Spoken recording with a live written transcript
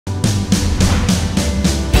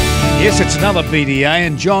Yes, it's another BDA,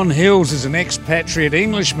 and John Hills is an expatriate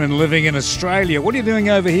Englishman living in Australia. What are you doing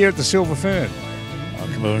over here at the Silver Fern? I'll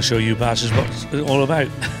come over and show you bastards what it's all about.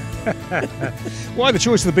 Why the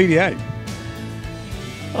choice of the BDA?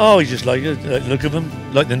 Oh, you just like it, like the look of them,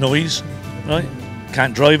 like the noise, right?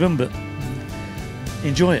 Can't drive them, but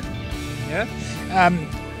enjoy it. Yeah.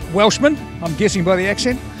 Welshman, I'm guessing by the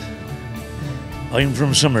accent? I'm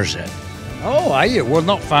from Somerset. Oh, are you? Well,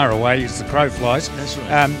 not far away as the crow flies. That's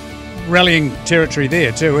right. Rallying territory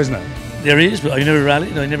there too, isn't it? There is, but I never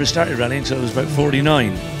rallied. I never started rallying until I was about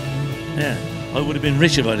 49. Yeah, I would have been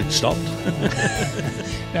rich if I'd have stopped.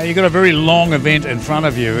 Now, you've got a very long event in front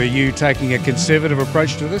of you. Are you taking a conservative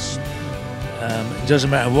approach to this? It doesn't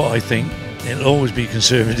matter what I think, it'll always be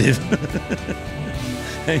conservative.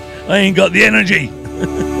 Hey, I ain't got the energy.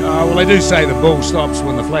 Well, they do say the bull stops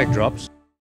when the flag drops.